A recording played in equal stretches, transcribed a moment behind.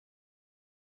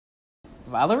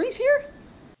Valerie's here?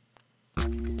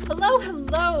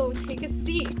 Hello, take a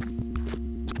seat.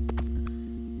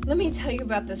 Let me tell you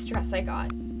about this dress I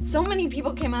got. So many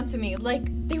people came up to me, like,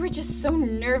 they were just so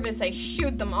nervous I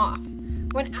shooed them off.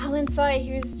 When Alan saw it,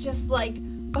 he was just like,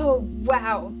 oh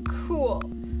wow, cool.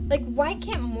 Like, why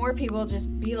can't more people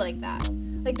just be like that?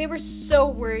 Like, they were so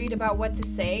worried about what to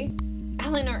say.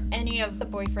 Alan or any of the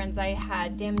boyfriends I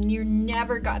had damn near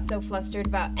never got so flustered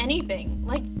about anything.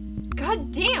 Like,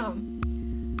 goddamn.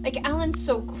 Like, Alan's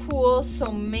so cool,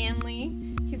 so manly.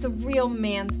 He's a real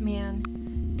man's man.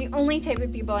 The only type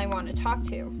of people I want to talk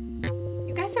to.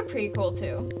 You guys are pretty cool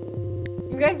too.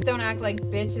 You guys don't act like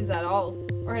bitches at all,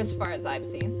 or as far as I've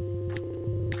seen.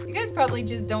 You guys probably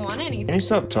just don't want anything. Can you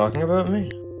stop talking about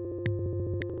me?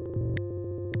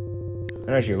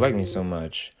 I know you like me so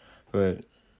much, but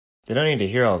they don't need to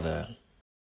hear all that.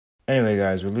 Anyway,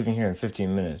 guys, we're leaving here in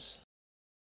 15 minutes.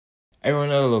 Everyone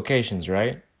know the locations,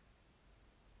 right?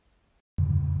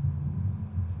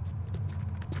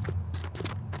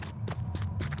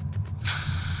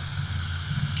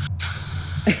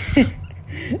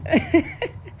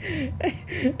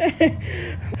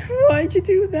 Why'd you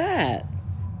do that?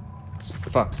 'Cause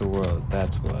fuck the world,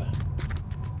 that's why.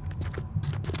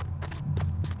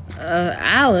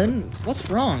 Alan, what's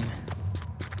wrong?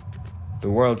 The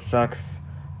world sucks,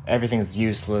 everything's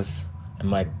useless, and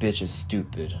my bitch is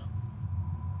stupid.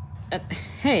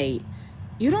 Hey,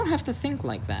 you don't have to think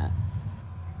like that.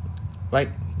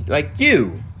 Like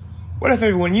you! What if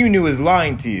everyone you knew was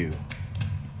lying to you?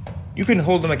 You couldn't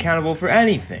hold them accountable for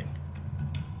anything.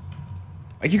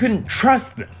 Like, you couldn't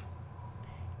trust them.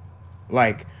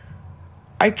 Like,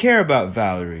 I care about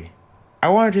Valerie. I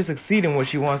want her to succeed in what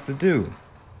she wants to do,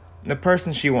 the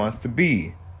person she wants to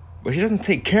be. But she doesn't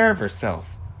take care of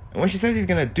herself. And when she says she's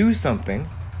gonna do something,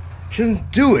 she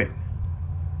doesn't do it.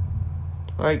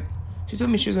 Like, she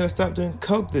told me she was gonna stop doing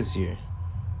coke this year.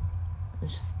 And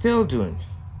she's still doing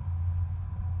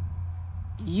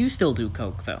it. You still do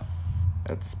coke, though.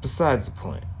 That's besides the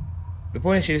point. The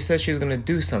point is she just said she was gonna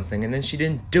do something and then she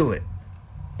didn't do it.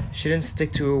 She didn't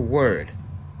stick to her word.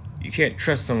 You can't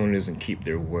trust someone who doesn't keep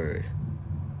their word.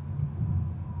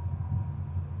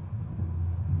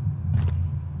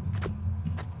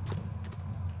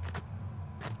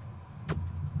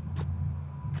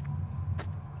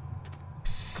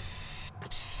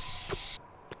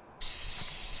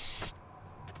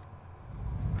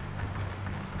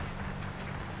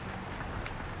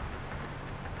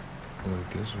 Well, I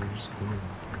guess we're just gonna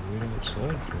wait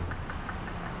outside for it.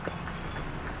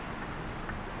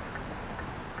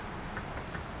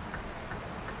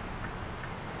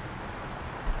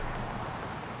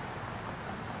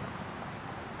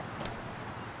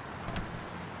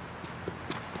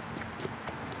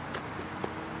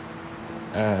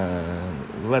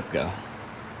 Let's go. I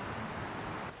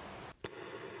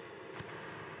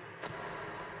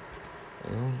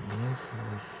don't like how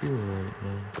I feel right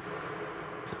now.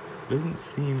 It doesn't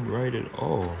seem right at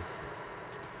all.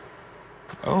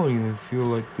 I don't even feel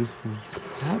like this is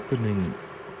happening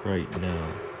right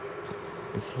now.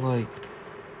 It's like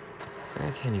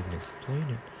I can't even explain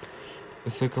it.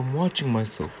 It's like I'm watching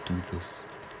myself do this.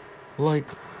 Like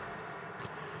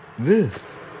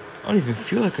this. I don't even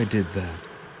feel like I did that.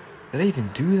 Did I even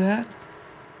do that?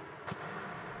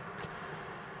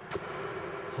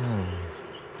 Oh,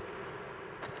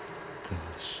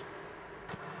 gosh.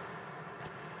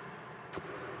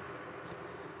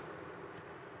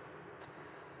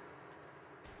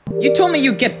 You told me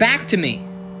you'd get back to me.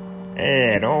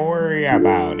 Hey, don't worry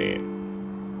about it.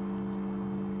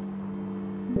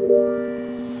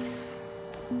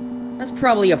 That's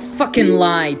probably a fucking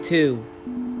lie, too.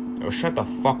 Oh, shut the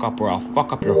fuck up or I'll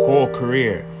fuck up your whole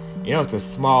career. You know, it's a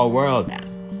small world, man.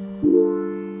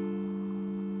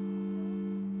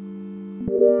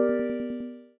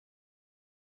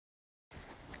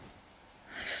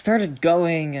 I've started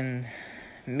going and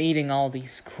meeting all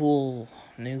these cool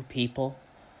new people.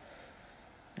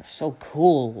 They're so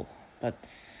cool, but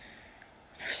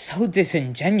they're so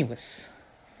disingenuous.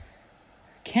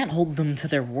 I can't hold them to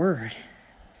their word.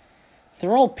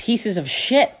 They're all pieces of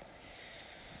shit.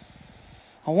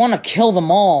 I want to kill them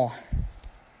all.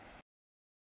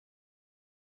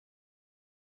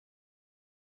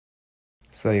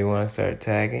 So you want to start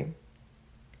tagging?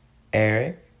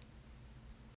 Eric?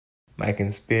 My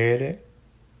conspirator?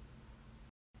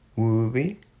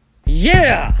 Wooby?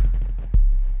 Yeah!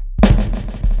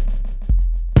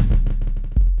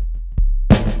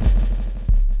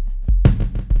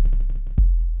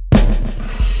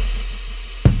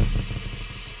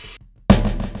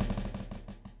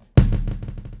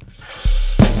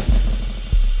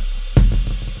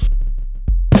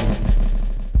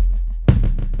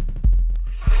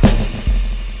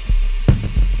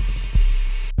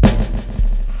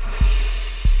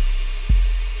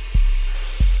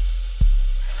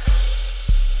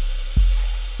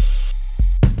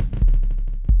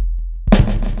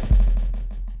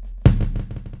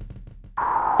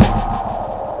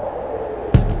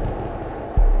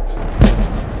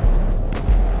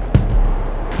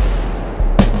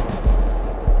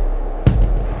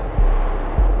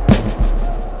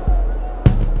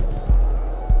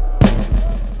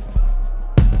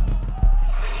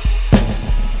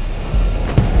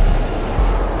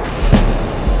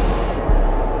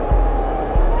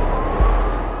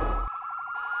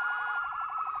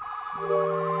 Man,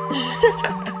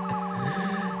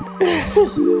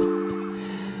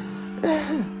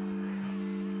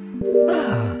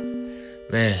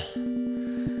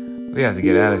 we have to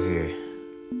get out of here.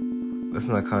 Let's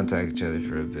not contact each other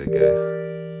for a bit, guys.